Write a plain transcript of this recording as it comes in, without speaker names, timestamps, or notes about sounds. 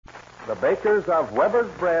The bakers of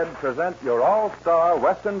Weber's Bread present your all-star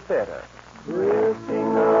Western Theater.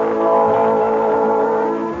 Drifting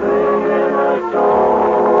along, singing a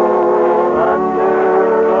song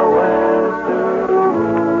under a western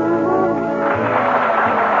moon.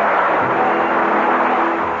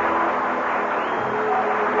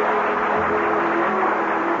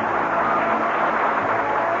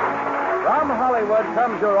 From Hollywood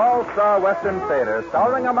comes your all-star Western Theater,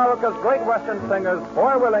 starring America's great Western singers,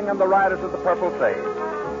 Foy Willing and the Riders of the Purple Sage.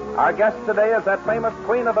 Our guest today is that famous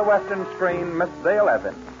queen of the Western screen, Miss Dale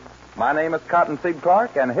Evans. My name is Cottonseed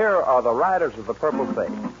Clark, and here are the Riders of the Purple Sage.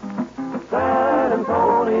 San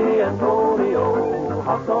Antonio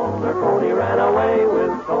hopped on her pony, ran away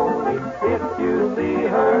with Tony. If you see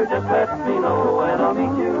her, just let me know, and I'll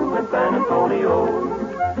meet you in San Antonio.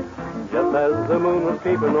 Just as the moon was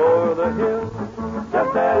peeping o'er the hill,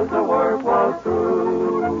 just as the work was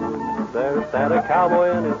through, there sat a cowboy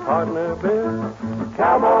and his partner Bill.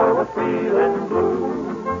 Cowboy was feeling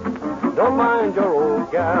blue. Don't mind your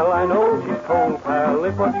old gal, I know she's cold, pal,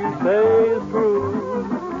 if what you say is true.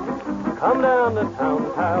 Come down to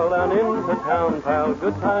town, pal, down into town, pal,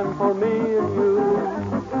 good time for me and you.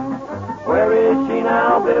 Where is she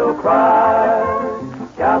now, Bill cried.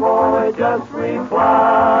 Cowboy just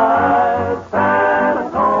replied, San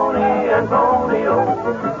Antonio,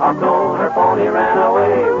 hopped on her pony, ran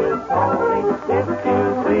away with Tony. If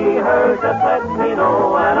you see her, just let me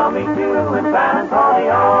know, and I'll meet you in San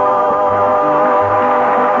Antonio.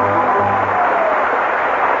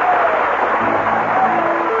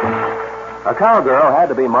 A cowgirl had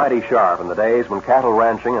to be mighty sharp in the days when cattle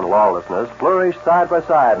ranching and lawlessness flourished side by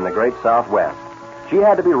side in the great Southwest. She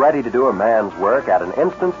had to be ready to do a man's work at an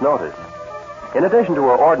instant's notice. In addition to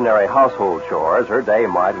her ordinary household chores, her day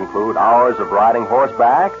might include hours of riding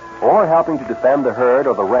horseback or helping to defend the herd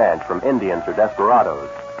or the ranch from Indians or desperados.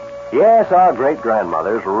 Yes, our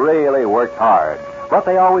great-grandmothers really worked hard, but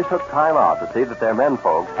they always took time out to see that their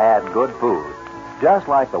menfolks had good food, just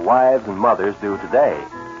like the wives and mothers do today.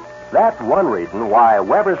 That's one reason why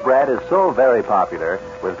Weber's Bread is so very popular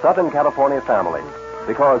with Southern California families,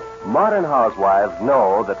 because modern housewives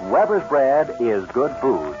know that Weber's Bread is good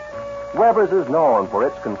food. Weber's is known for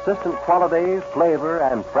its consistent quality, flavor,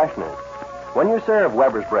 and freshness. When you serve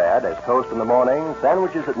Weber's Bread as toast in the morning,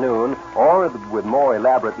 sandwiches at noon, or with more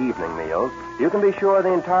elaborate evening meals, you can be sure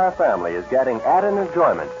the entire family is getting added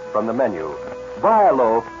enjoyment from the menu. Buy a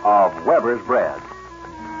loaf of Weber's Bread.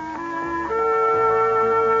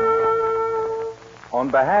 On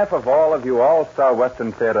behalf of all of you All-Star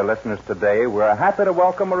Western Theater listeners today, we're happy to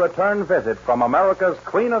welcome a return visit from America's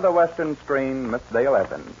Queen of the Western Screen, Miss Dale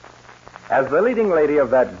Evans. As the leading lady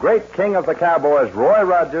of that great king of the cowboys, Roy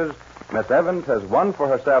Rogers, Miss Evans has won for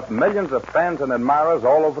herself millions of fans and admirers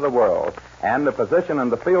all over the world, and a position in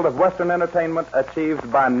the field of Western entertainment achieved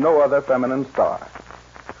by no other feminine star.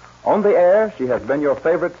 On the air, she has been your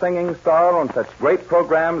favorite singing star on such great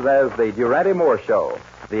programs as The Durante Moore Show,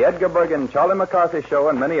 The Edgar Bergen Charlie McCarthy Show,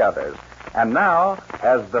 and many others. And now,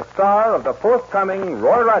 as the star of the forthcoming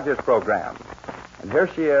Roy Rogers program. And here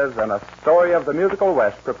she is in a story of the musical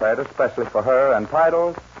West prepared especially for her,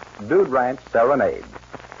 entitled Dude Ranch Serenade.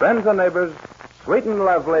 Friends and neighbors, sweet and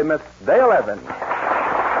lovely Miss Dale Evans.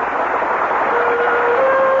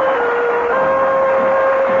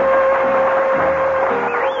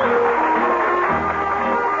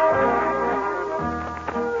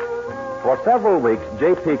 For several weeks,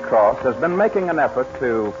 J.P. Cross has been making an effort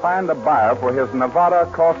to find a buyer for his Nevada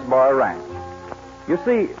Crossbar Ranch. You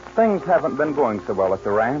see, things haven't been going so well at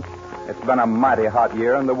the ranch. It's been a mighty hot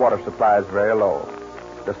year and the water supply is very low.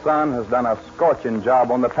 The sun has done a scorching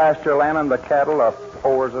job on the pasture land and the cattle are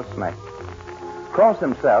poor as a snake. Cross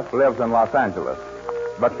himself lives in Los Angeles,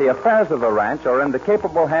 but the affairs of the ranch are in the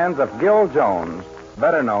capable hands of Gil Jones,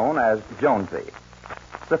 better known as Jonesy.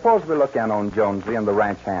 Suppose we look in on Jonesy and the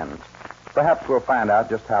ranch hands. Perhaps we'll find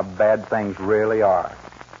out just how bad things really are.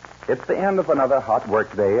 It's the end of another hot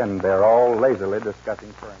work day, and they're all lazily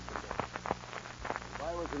discussing current events. If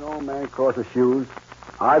I was an old man Cross's shoes,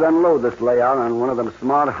 I'd unload this layout on one of them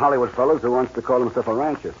smart Hollywood fellows who wants to call himself a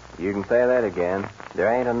rancher. You can say that again.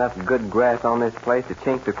 There ain't enough good grass on this place to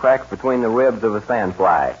chink the cracks between the ribs of a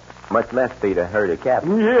sandfly, much less feed a herd of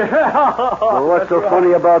cattle. Yeah! Well, what's so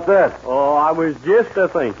funny about that? Oh, I was just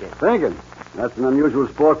a-thinking. Thinking? That's an unusual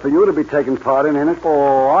sport for you to be taking part in, ain't it?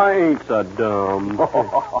 Oh, I ain't so dumb.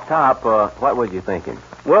 Top, what was you thinking?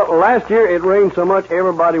 Well, last year it rained so much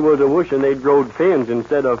everybody was a-wishing they'd growed fins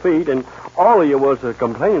instead of feet, and all of you was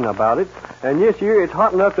complaining about it. And this year it's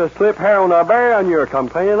hot enough to slip hair on a bear, and you're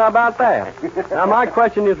complaining about that. Now, my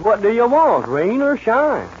question is, what do you want, rain or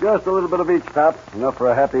shine? Just a little bit of each, Top. Enough for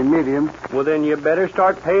a happy medium. Well, then you better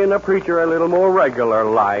start paying the preacher a little more regular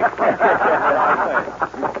like.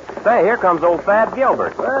 Say, here comes old Thad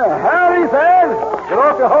Gilbert. Well, howdy, Thad. Get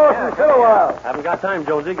off your horse and sit a while. Haven't got time,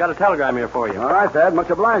 Jonesy. Got a telegram here for you. All right, Thad.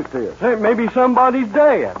 Much obliged to you. Hey, maybe somebody's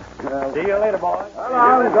dead. See you later, boy.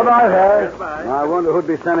 Goodbye, Thad. I wonder who'd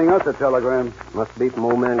be sending us a telegram. Must be from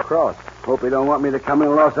Old Man Cross. Hope he don't want me to come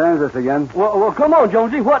in Los Angeles again. Well, come on,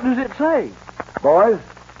 Jonesy. What does it say? Boys,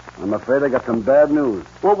 I'm afraid I got some bad news.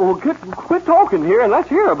 Well, quit talking here and let's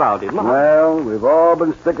hear about it. Well, we've all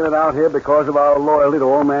been sticking it out here because of our loyalty to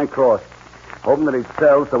Old Man Cross. Hoping that he'd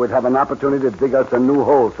sell so we'd have an opportunity to dig us a new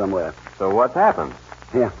hole somewhere. So what's happened?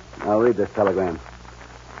 Here, I'll read this telegram.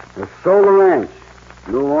 The Solar Ranch.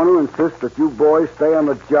 New owner insists that you boys stay on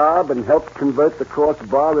the job and help convert the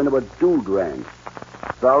crossbar into a dude ranch.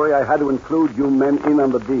 Sorry I had to include you men in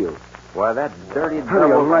on the deal. Why, that dirty, you're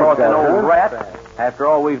double-crossing right, old huh? rat, after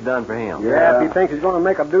all we've done for him. Yeah. If he thinks he's going to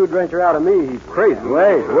make a dude rancher out of me, he's crazy.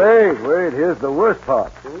 Wait. Here's the worst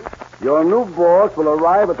part. Your new boss will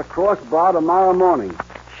arrive at the crossbar tomorrow morning.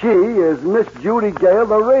 She is Miss Judy Gale,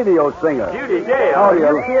 the radio singer. Judy Gale? Oh,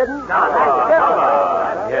 you're kidding?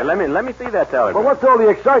 Here, let me see that telegram. Well, what's all the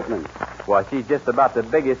excitement? Well, she's just about the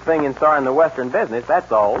biggest singing star in the Western business,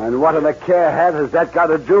 that's all. And what in the care hat has that got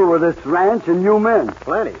to do with this ranch and you men?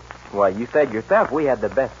 Plenty. Well, you said yourself we had the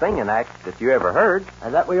best singing act that you ever heard.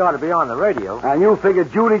 And that we ought to be on the radio. And you figure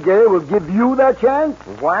Judy Gale will give you that chance?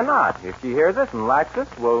 Why not? If she hears us and likes us,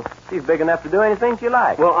 well, she's big enough to do anything she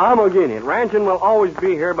likes. Well, I'm again it. Ranching will always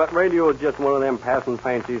be here, but radio is just one of them passing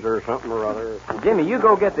fancies or something or other. Jimmy, you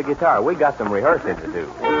go get the guitar. We got some rehearsing to do.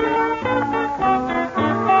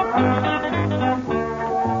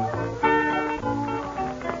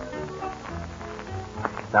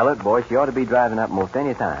 Now, look, boys, she ought to be driving up most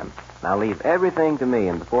any time. Now, leave everything to me,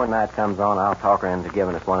 and before night comes on, I'll talk her into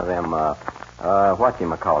giving us one of them,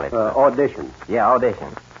 whatchamacallit? Audition. Yeah,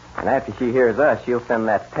 auditions. And after she hears us, she'll send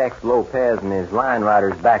that Tex Lopez and his line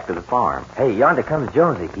riders back to the farm. Hey, yonder comes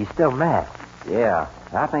Jonesy. He's still mad. Yeah,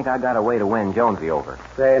 I think I got a way to win Jonesy over.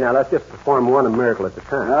 Say, now, let's just perform one miracle at a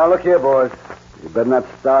time. Now, look here, boys. You better not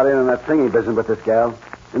start in on that singing business with this gal.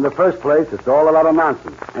 In the first place, it's all a lot of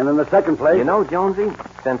nonsense. And in the second place... You know, Jonesy,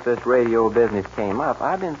 since this radio business came up,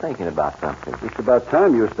 I've been thinking about something. It's about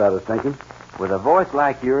time you started thinking. With a voice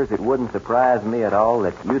like yours, it wouldn't surprise me at all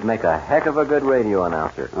that you'd make a heck of a good radio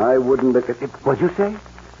announcer. I wouldn't look at it. What'd you say?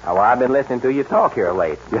 Oh, I've been listening to you talk here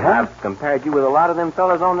late. You have? I've compared you with a lot of them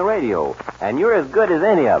fellas on the radio, and you're as good as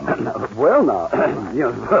any of them. Well, now,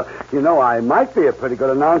 you know, I might be a pretty good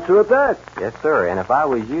announcer at that. Yes, sir, and if I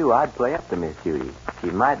was you, I'd play up to Miss Judy. She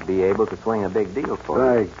might be able to swing a big deal for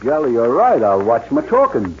you. By golly, you're right. I'll watch my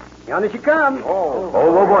talking. Yonder she comes. Oh,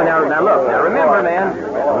 boy, now look. Now, remember,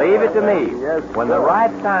 man, leave it to me. Yes. When the right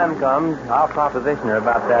time comes, I'll proposition her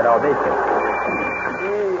about that audition.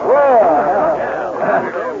 Well,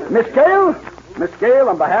 Miss Gale,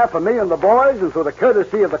 on behalf of me and the boys, and through the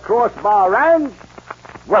courtesy of the Crossbar Ranch,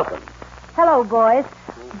 welcome. Hello, boys.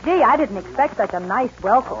 Gee, I didn't expect such a nice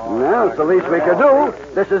welcome. Well, it's the least we could do.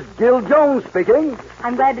 This is Gil Jones speaking.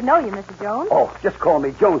 I'm glad to know you, Mr. Jones. Oh, just call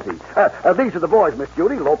me Jonesy. These are the boys, Miss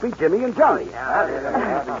Judy, Lopey, Jimmy, and Johnny.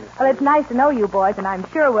 Well, it's nice to know you boys, and I'm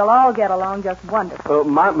sure we'll all get along just wonderful.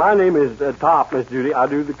 My name is Top, Miss Judy. I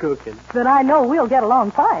do the cooking. Then I know we'll get along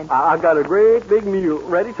fine. I've got a great big meal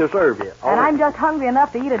ready to serve you. And I'm just hungry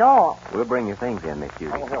enough to eat it all. We'll bring your things in, Miss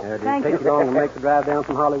Judy. Thank Take you. you long to make the drive down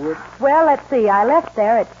from Hollywood? Well, let's see. I left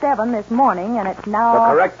there at 7 this morning, and it's now...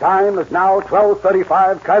 The correct time is now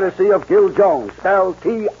 12:35, courtesy of Gil Jones, spelled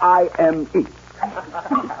T-I-M-E.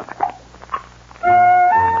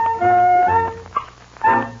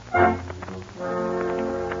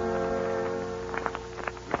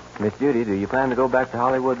 Miss Judy, do you plan to go back to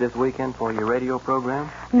Hollywood this weekend for your radio program?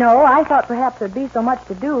 No, I thought perhaps there'd be so much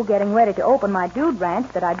to do getting ready to open my dude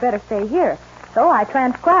ranch that I'd better stay here. So I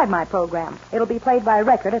transcribed my program. It'll be played by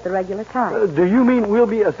record at the regular time. Do you mean we'll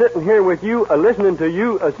be sitting here with you, listening to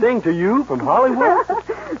you, sing to you from Hollywood?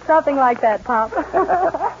 Something like that, Pop.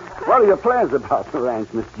 What are your plans about the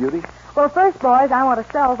ranch, Miss Judy? Well, first, boys, I want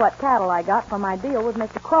to sell what cattle I got from my deal with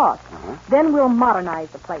Mr. Cross. Then we'll modernize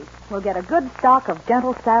the place. We'll get a good stock of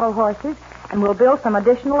gentle saddle horses, and we'll build some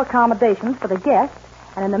additional accommodations for the guests,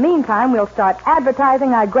 And in the meantime, we'll start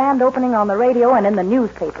advertising our grand opening on the radio and in the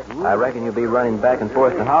newspapers. I reckon you'll be running back and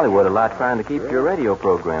forth to Hollywood a lot trying to keep your radio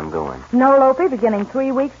program going. No, Lope, beginning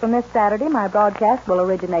 3 weeks from this Saturday, my broadcast will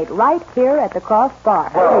originate right here at the Cross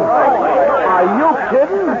Bar. Are you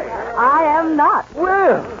kidding? I am not.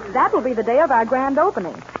 Well, That will be the day of our grand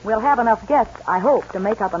opening. We'll have enough guests, I hope, to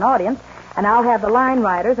make up an audience, and I'll have the line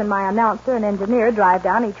riders and my announcer and engineer drive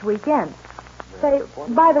down each weekend. Say,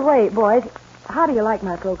 by the way, boys, how do you like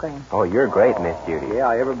my program? Oh, you're great, Miss Judy.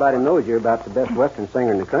 yeah, everybody knows you're about the best Western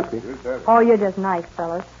singer in the country. Oh, you're just nice,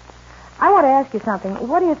 fellas. I want to ask you something.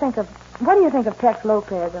 What do you think of Tex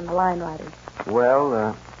Lopez and the line riders?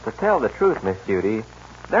 Well, to tell the truth, Miss Judy,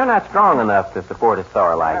 they're not strong enough to support a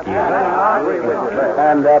star like you.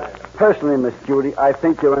 And personally, Miss Judy, I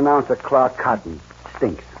think your announcer, Clark Cotton,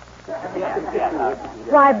 stinks.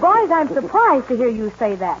 Why, boys, I'm surprised to hear you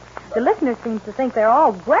say that. The listeners seem to think they're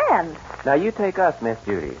all grand. Now, you take us, Miss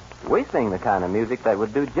Judy. We sing the kind of music that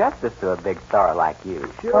would do justice to a big star like you.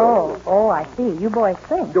 Oh, I see. You boys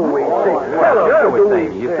sing. Do we sing? Well, sure we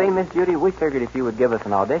sing. You see, Miss Judy, we figured if you would give us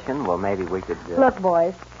an audition, well, maybe we could... Look,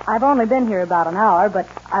 boys, I've only been here about an hour, but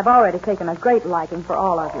I've already taken a great liking for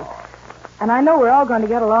all of you. And I know we're all going to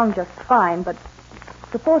get along just fine, but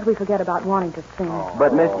suppose we forget about wanting to sing.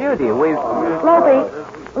 But, Miss Judy, we've...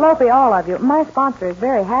 Lope, all of you, my sponsor is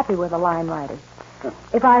very happy with the line riders.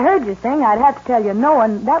 If I heard you sing, I'd have to tell you no,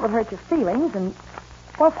 and that would hurt your feelings. And,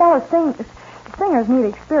 well, fellas, singers need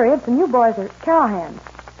experience, and you boys are cowhands.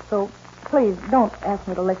 So, please, don't ask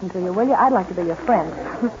me to listen to you, will you? I'd like to be your friend.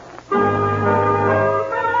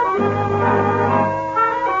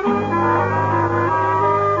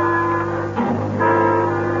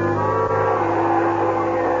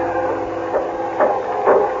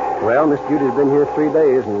 Well, Miss Judy's been here 3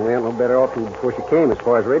 days, and we ain't no better off than before she came as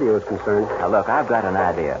far as radio is concerned. Now, look, I've got an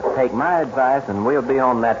idea. Take my advice, and we'll be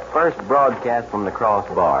on that first broadcast from the Cross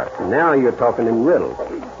Bar. Now you're talking in riddles.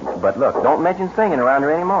 But look, don't mention singing around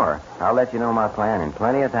her anymore. I'll let you know my plan in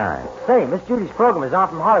plenty of time. Say, Miss Judy's program is on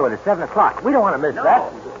from Hollywood at 7 o'clock. We don't want to miss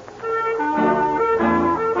that.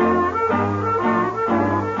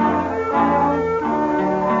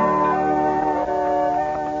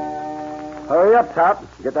 Hurry up, Top.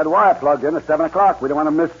 Get that wire plugged in at 7 o'clock. We don't want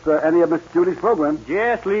to miss any of Miss Judy's program.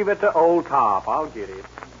 Just leave it to old Top. I'll get it.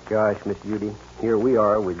 Gosh, Miss Judy, here we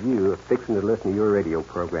are with you fixing to listen to your radio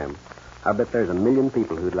program. I bet there's a million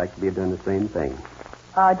people who'd like to be doing the same thing.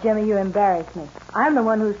 Oh, Jimmy, you embarrass me. I'm the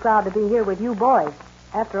one who's proud to be here with you boys.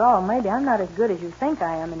 After all, maybe I'm not as good as you think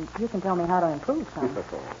I am, and you can tell me how to improve some.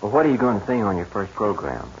 Well, what are you going to sing on your first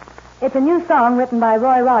program? It's a new song written by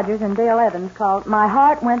Roy Rogers and Dale Evans called My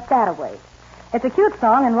Heart Went That-A-Way. It's a cute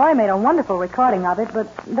song, and Roy made a wonderful recording of it, but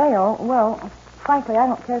Dale, well, frankly, I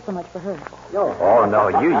don't care so much for her. Oh, no,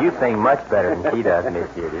 you sing much better than she does, Miss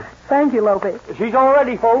Judy. Thank you, Lope. She's all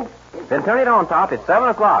ready, folks. Then turn it on, Top. It's 7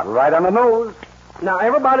 o'clock. Right on the nose. Now,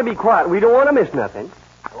 everybody be quiet. We don't want to miss nothing.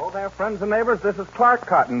 Hello there, friends and neighbors. This is Clark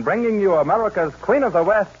Cotton bringing you America's Queen of the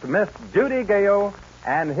West, Miss Judy Gale,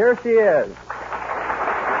 and here she is.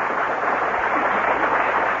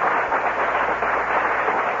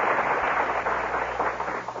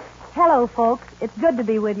 Hello, folks. It's good to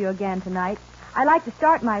be with you again tonight. I'd like to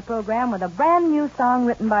start my program with a brand new song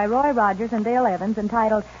written by Roy Rogers and Dale Evans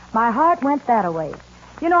entitled My Heart Went That-A-Way.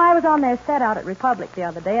 You know, I was on their set out at Republic the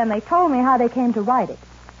other day, and they told me how they came to write it.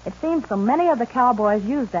 It seems so many of the cowboys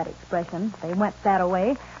use that expression, they went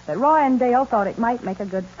that-a-way, that Roy and Dale thought it might make a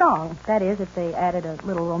good song. That is, if they added a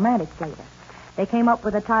little romantic flavor. They came up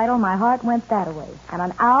with the title, My Heart Went That-A-Way, and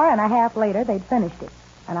an hour and a half later, they'd finished it.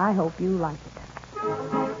 And I hope you like it.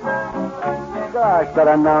 Gosh, that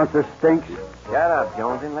announcer stinks. Shut up,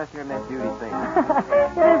 Jonesy, unless you're Miss Judy singing.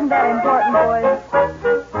 Isn't that important, boys?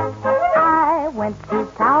 I went to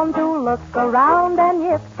town to look around and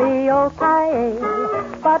yippee-o-ki-yay.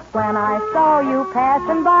 But when I saw you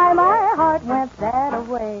passing by, my heart went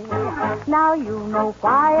that-a-way. Now you know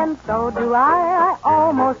why, and so do I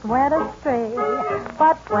almost went astray.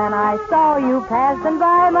 But when I saw you passing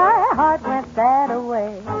by, my heart went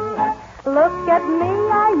that-a-way. Look at me,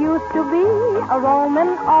 I used to be a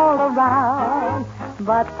roaming all around.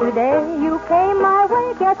 But today you came my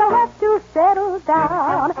way, guess I'll have to settle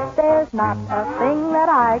down. There's not a thing that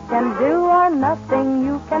I can do or nothing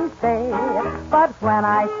you can say. But when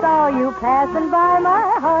I saw you passing by,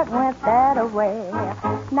 my heart went that-a-way.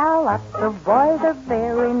 Now lots of boys are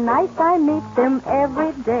very nice, I meet them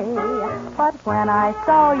every day. But when I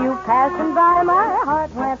saw you passing by, my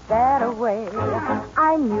heart went that-a-way.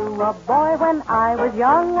 I knew a boy when I was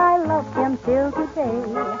young, I loved him till today.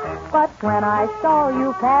 But when I saw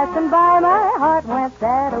you passing by, my heart went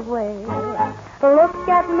that-a-way. Look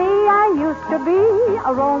at me, I used to be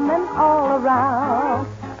a roaming all around.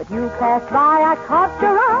 But you passed by, I caught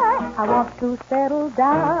your eye. I want to settle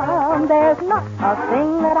down. There's not a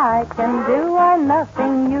thing that I can do or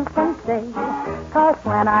nothing you can say. 'Cause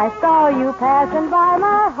when I saw you passing by,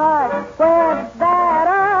 my heart went that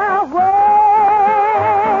away.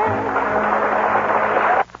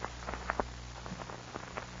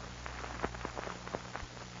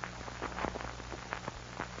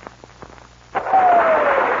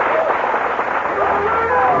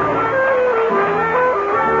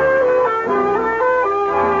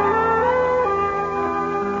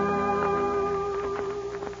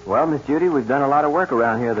 Well, Miss Judy, we've done a lot of work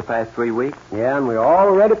around here the past 3 weeks. Yeah, and we're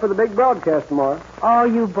all ready for the big broadcast tomorrow. Oh,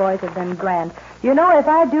 you boys have been grand. You know, if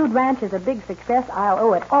our Dude Ranch is a big success, I'll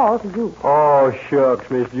owe it all to you. Oh,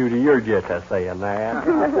 shucks, Miss Judy, you're just a saying that.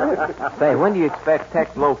 Say, when do you expect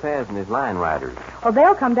Tex Lopez and his line riders? Well,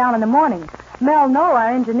 they'll come down in the morning. Mel Noll, our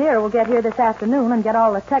engineer, will get here this afternoon and get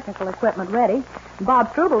all the technical equipment ready.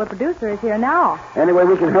 Bob Struble, the producer, is here now. Any way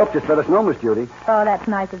we can help, just let us know, Miss Judy. Oh, that's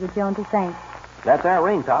nice of the Jonesy. Thanks. That's our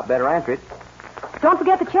ring top. Better answer it. Don't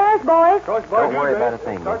forget the chairs, boys. Don't worry about a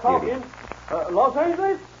thing, Miss Judy. Los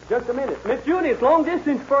Angeles? Just a minute. Miss Judy, it's long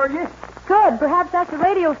distance for you. Good. Perhaps that's the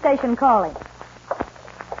radio station calling.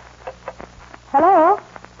 Hello?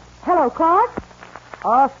 Hello, Clark?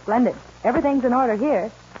 Oh, splendid. Everything's in order here.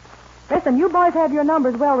 Listen, you boys have your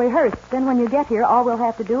numbers well rehearsed. Then when you get here, all we'll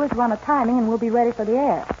have to do is run a timing and we'll be ready for the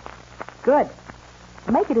air. Good.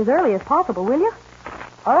 Make it as early as possible, will you?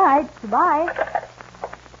 All right. Goodbye.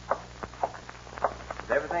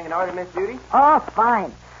 Is everything in order, Miss Judy? Oh,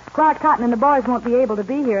 fine. Clark Cotton and the boys won't be able to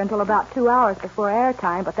be here until about 2 hours before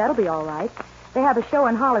airtime, but that'll be all right. They have a show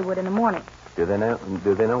in Hollywood in the morning. Do they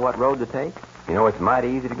know what road to take? You know, it's mighty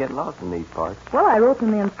easy to get lost in these parts. Well, I wrote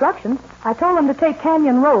them the instructions. I told them to take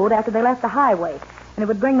Canyon Road after they left the highway, and it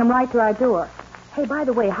would bring them right to our door. Hey, by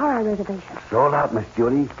the way, how are our reservations? Sold out, Miss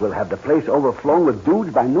Judy. We'll have the place overflowing with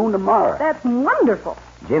dudes by noon tomorrow. That's wonderful.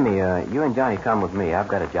 Jimmy, you and Johnny come with me. I've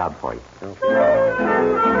got a job for you.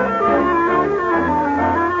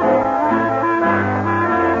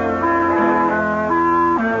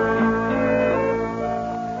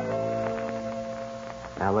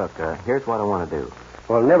 Now, look, here's what I want to do.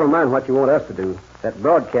 Well, never mind what you want us to do. That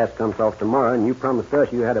broadcast comes off tomorrow, and you promised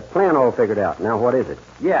us you had a plan all figured out. Now, what is it?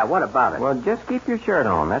 Yeah, what about it? Well, just keep your shirt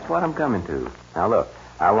on. That's what I'm coming to. Now, look,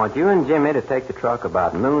 I want you and Jimmy to take the truck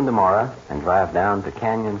about noon tomorrow and drive down to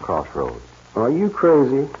Canyon Crossroads. Are you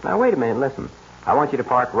crazy? Now, wait a minute. Listen. I want you to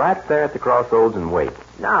park right there at the crossroads and wait.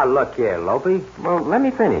 Now, look here, Lopey. Well, let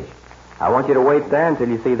me finish. I want you to wait there until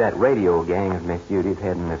you see that radio gang of Miss Judy's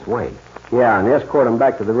heading this way. Yeah, and escort them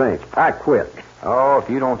back to the ranch. I quit. Oh, if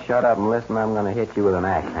you don't shut up and listen, I'm going to hit you with an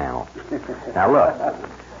axe handle. Now, look.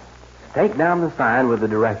 Take down the sign with the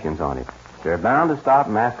directions on it. They're bound to stop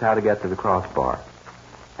and ask how to get to the crossbar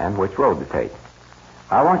and which road to take.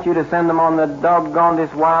 I want you to send them on the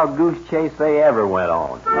doggonedest wild goose chase they ever went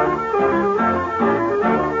on.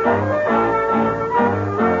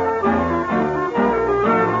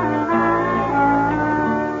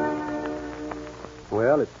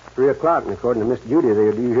 Well, it's 3 o'clock, and according to Miss Judy,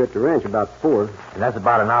 they're due here at the ranch about 4. And that's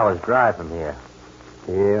about an hour's drive from here.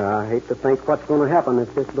 Yeah, I hate to think what's going to happen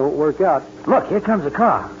if this don't work out. Look, here comes a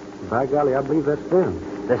car. By golly, I believe that's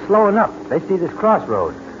them. They're slowing up. They see this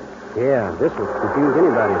crossroad. Yeah, this will confuse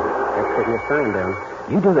anybody. That's taking a sign down.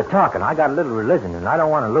 You do the talking. I got a little religion, and I don't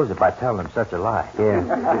want to lose it by telling them such a lie.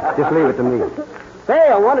 Yeah, just leave it to me. Say,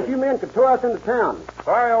 I wonder if you men could tow us into town.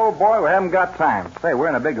 Sorry, old boy, we haven't got time. Say, we're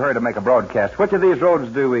in a big hurry to make a broadcast. Which of these roads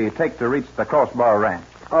do we take to reach the Crossbar Ranch?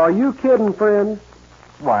 Are you kidding, friend?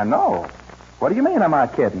 Why, no. What do you mean, am I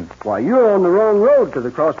kidding? Why, you're on the wrong road to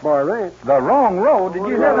the Crossbar Ranch. The wrong road? Did you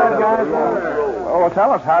hear that, guys? Oh, well,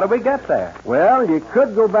 tell us, how do we get there? Well, you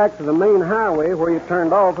could go back to the main highway where you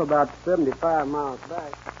turned off about 75 miles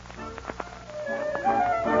back.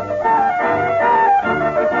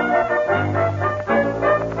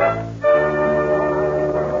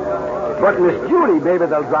 But, Miss Judy, maybe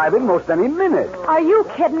they'll drive in most any minute. Are you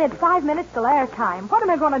kidding? It's 5 minutes till airtime. What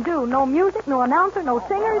am I going to do? No music, no announcer, no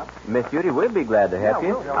singers? Miss Judy, we'll be glad to help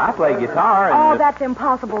you. I play guitar and... Oh, that's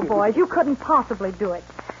impossible, boys. You couldn't possibly do it.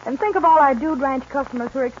 And think of all our Dude Ranch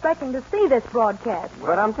customers who are expecting to see this broadcast.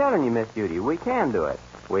 But I'm telling you, Miss Judy, we can do it.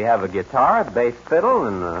 We have a guitar, a bass fiddle,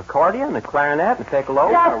 and an accordion, a clarinet, and a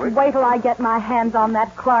piccolo. Just wait till I get my hands on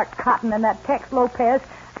that Clark Cotton and that Tex Lopez.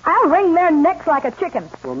 I'll wring their necks like a chicken.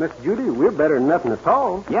 Well, Miss Judy, we're better than nothing at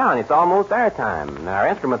all. Yeah, and it's almost airtime. And our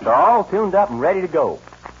instruments are all tuned up and ready to go.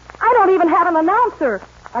 I don't even have an announcer.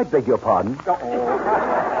 I beg your pardon.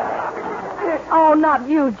 Oh, not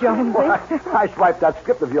you, Jonesy. I swiped that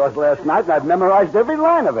script of yours last night, and I've memorized every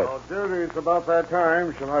line of it. Oh, Judy, it's about that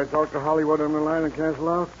time. Shall I talk to Hollywood on the line and cancel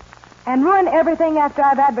out? And ruin everything after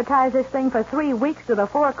I've advertised this thing for 3 weeks to the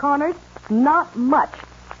four corners? Not much.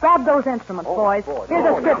 Grab those instruments, boys. Here's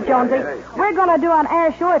a script, Jonesy. We're going to do an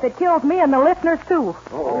air show if it kills me and the listeners, too.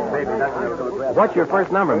 What's your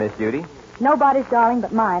first number, Miss Judy? Nobody's darling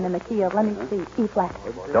but mine in the key of, let me see, E flat.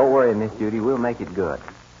 Don't worry, Miss Judy. We'll make it good.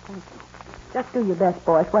 Just do your best,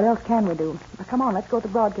 boys. What else can we do? Now, come on, let's go to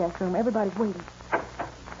the broadcast room. Everybody's waiting.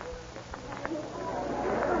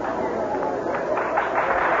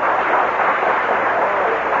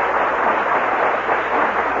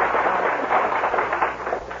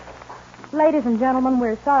 Ladies and gentlemen,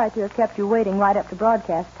 we're sorry to have kept you waiting right up to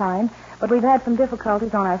broadcast time, but we've had some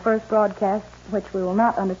difficulties on our first broadcast, which we will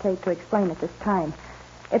not undertake to explain at this time.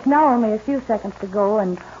 It's now only a few seconds to go,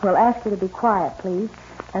 and we'll ask you to be quiet, please.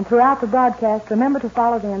 And throughout the broadcast, remember to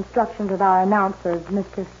follow the instructions of our announcers,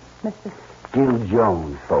 Mr. Gil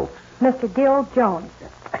Jones, folks. Mr. Gil Jones.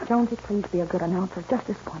 Jonesy, please be a good announcer just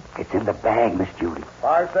this once. It's in the bag, Miss Judy.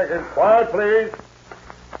 5 seconds. Quiet, please.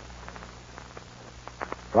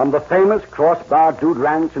 From the famous Crossbar Dude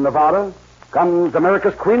Ranch in Nevada comes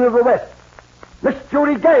America's Queen of the West, Miss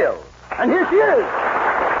Judy Gale. And here she is.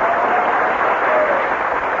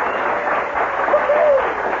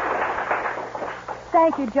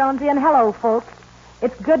 Thank you, Jonesy, and hello, folks.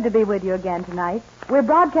 It's good to be with you again tonight. We're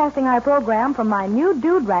broadcasting our program from my new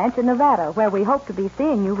Dude Ranch in Nevada, where we hope to be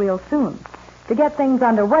seeing you real soon. To get things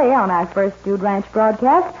underway on our first Dude Ranch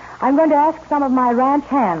broadcast, I'm going to ask some of my ranch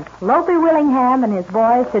hands, Lope Willingham and his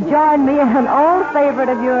boys, to join me in an old favorite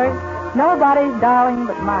of yours, Nobody's Darling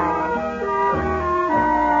But Mine.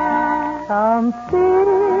 Come sit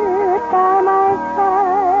by my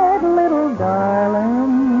side, little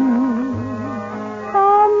darling.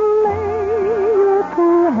 Come lay your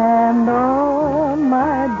cool hand on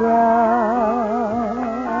my brow.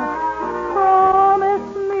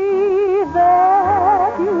 Promise me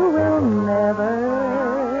that you will never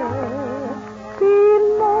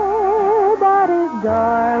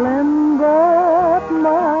darling but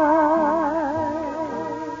mine.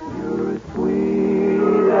 You're as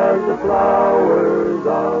sweet as the flowers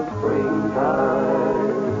of springtime.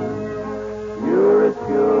 You're as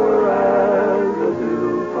pure as the dew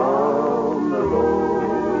from the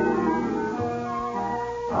rose.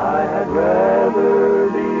 I had rather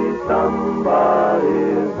be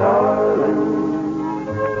somebody's darling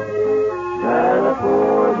than a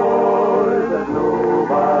poor boy that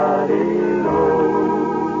nobody knows.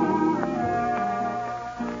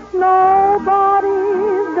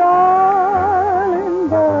 Nobody's darling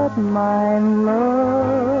but mine,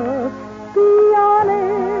 love. Be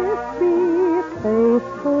honest, be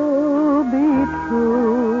faithful, be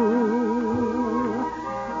true.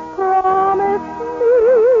 Promise me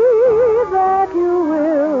that you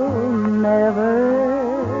will never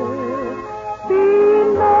be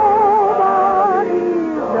nobody's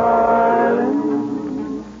darling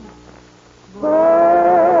but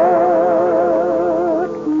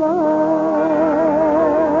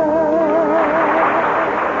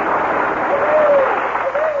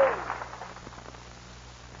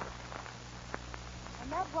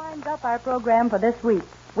our program for this week.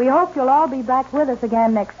 We hope you'll all be back with us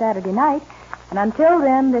again next Saturday night. And until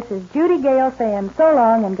then, this is Judy Gale saying so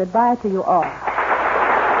long and goodbye to you all.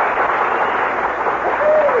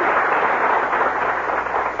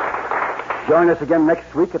 Join us again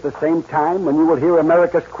next week at the same time when you will hear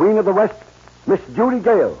America's Queen of the West, Miss Judy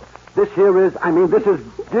Gale. This is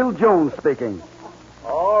Gil Jones speaking.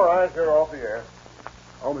 All right, you're off the air.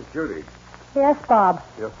 Oh, Miss Judy. Yes, Bob.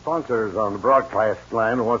 Your sponsor's on the broadcast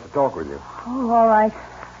line and wants to talk with you. Oh, all right.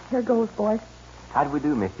 Here goes, boys. How'd we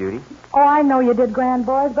do, Miss Judy? Oh, I know you did grand,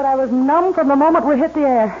 boys, but I was numb from the moment we hit the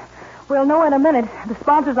air. We'll know in a minute. The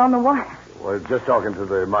sponsor's on the wire. Well, just talking to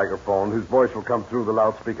the microphone, whose voice will come through the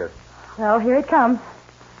loudspeaker. Well, here it comes.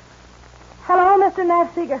 Hello, Mr.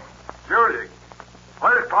 Nafseeker. Judy,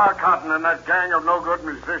 where's Clark Cotton and that gang of no-good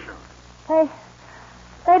musicians? They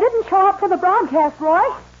didn't show up for the broadcast,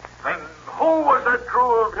 Roy. Then who was that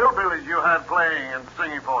crew of hillbillies you had playing and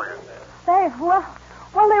singing for you? They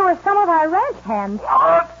were some of our ranch hands.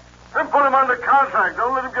 What? Then put them under contract.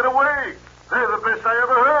 Don't let them get away. They're the best I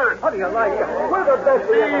ever heard. How do you like it? We're the best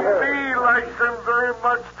we ever heard. BP likes them very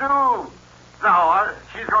much, too. Now,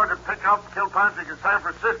 she's going to pick up Kilpatrick in San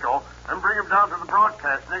Francisco and bring him down to the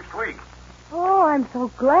broadcast next week. Oh, I'm so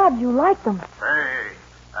glad you like them. Hey,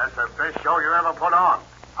 that's the best show you ever put on.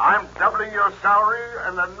 I'm doubling your salary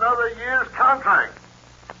and another year's contract.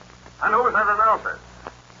 And who's that announcer?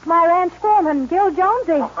 My ranch foreman, Gil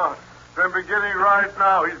Jonesy. Then beginning right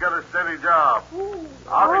now, he's got a steady job.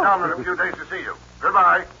 I'll be down in a few days to see you.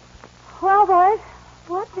 Goodbye. Well, boys,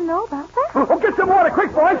 what do you know about that? Oh, get some water,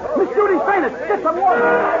 quick, boys. Miss Judy's fainted. Get some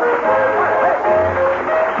water.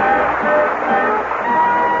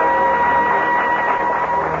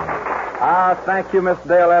 Thank you, Miss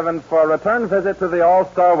Dale Evans, for a return visit to the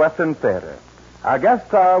All-Star Western Theater. Our guest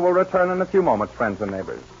star will return in a few moments, friends and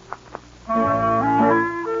neighbors.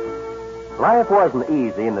 Life wasn't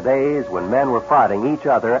easy in the days when men were fighting each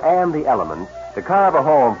other and the elements to carve a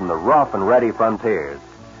home from the rough and ready frontiers.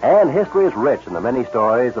 And history is rich in the many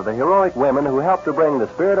stories of the heroic women who helped to bring the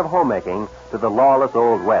spirit of homemaking to the lawless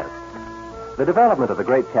Old West. The development of the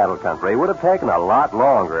great cattle country would have taken a lot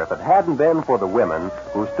longer if it hadn't been for the women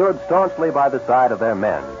who stood staunchly by the side of their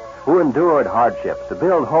men, who endured hardships to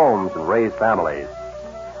build homes and raise families.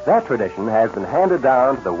 That tradition has been handed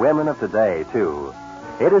down to the women of today, too.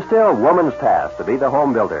 It is still woman's task to be the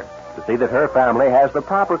home builder, to see that her family has the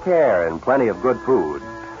proper care and plenty of good food.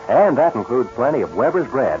 And that includes plenty of Weber's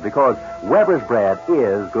bread, because Weber's bread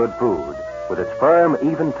is good food. With its firm,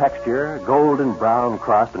 even texture, golden brown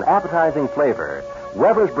crust, and appetizing flavor,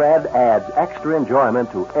 Weber's bread adds extra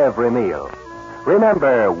enjoyment to every meal.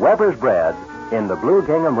 Remember Weber's bread in the blue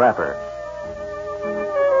gingham wrapper.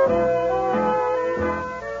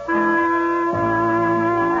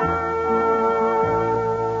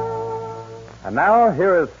 And now,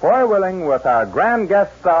 here is Foy Willing with our grand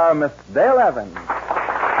guest star, Miss Dale Evans.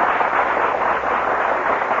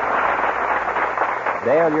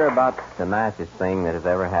 Dale, you're about the nicest thing that has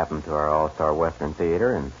ever happened to our All-Star Western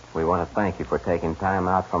Theater, and we want to thank you for taking time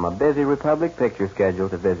out from a busy Republic picture schedule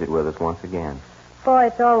to visit with us once again. Boy,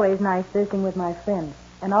 it's always nice visiting with my friends.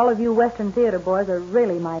 And all of you Western Theater boys are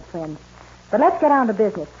really my friends. But let's get down to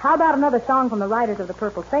business. How about another song from the writers of The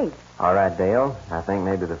Purple Sage? All right, Dale. I think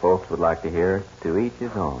maybe the folks would like to hear To Each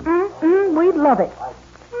His Own. We'd love it.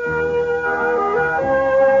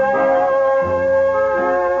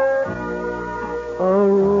 A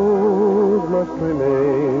rose must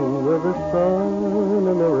remain with the sun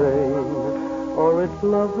and the rain, or its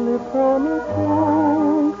lovely promise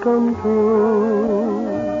won't come true.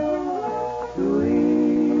 To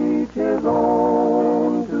each his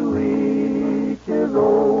own, to each his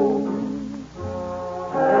own,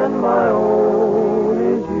 and my own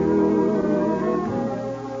is you.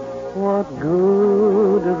 What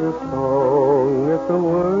good is a song if the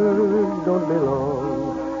words don't belong?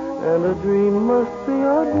 And a dream must be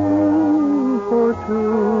a dream for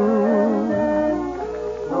two.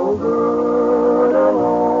 No good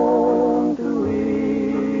alone, to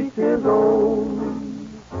each his own.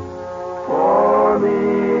 For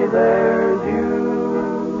me there's you.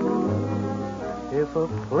 If a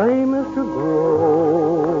flame is to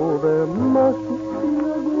grow, there must be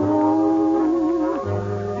a glow.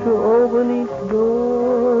 To open each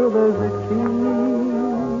door, there's a key.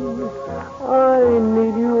 I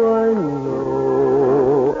need you, I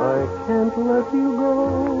know. I can't let you go.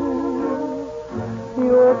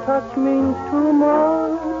 Your touch means too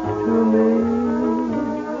much to me.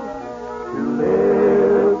 Two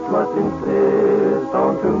lips must insist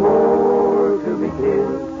on two more to be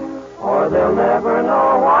kissed, or they'll never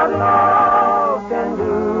know what love can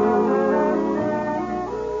do.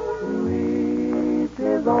 To each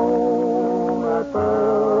his own, I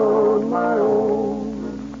found my own.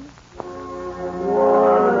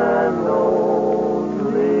 One and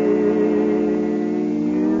only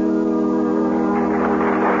you.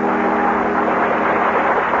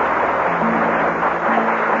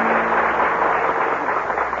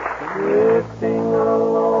 Drifting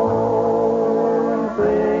along,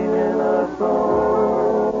 singing a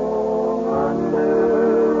song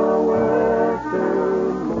under a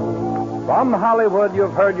western moon. From Hollywood,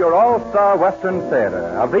 you've heard your All-Star Western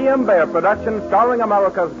Theater, a V.M. Bear production starring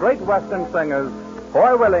America's great Western singers,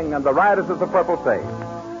 Foy Willing and the Riders of the Purple Sage.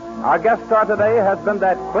 Our guest star today has been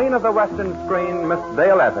that queen of the Western screen, Miss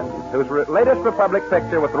Dale Evans, whose latest Republic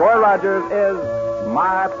picture with Roy Rogers is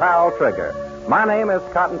My Pal Trigger. My name is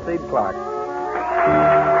Cottonseed Clark.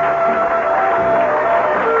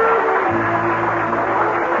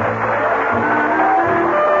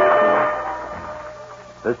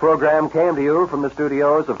 This program came to you from the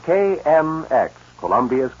studios of KMX,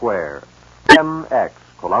 Columbia Square. KMX,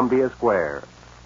 Columbia Square.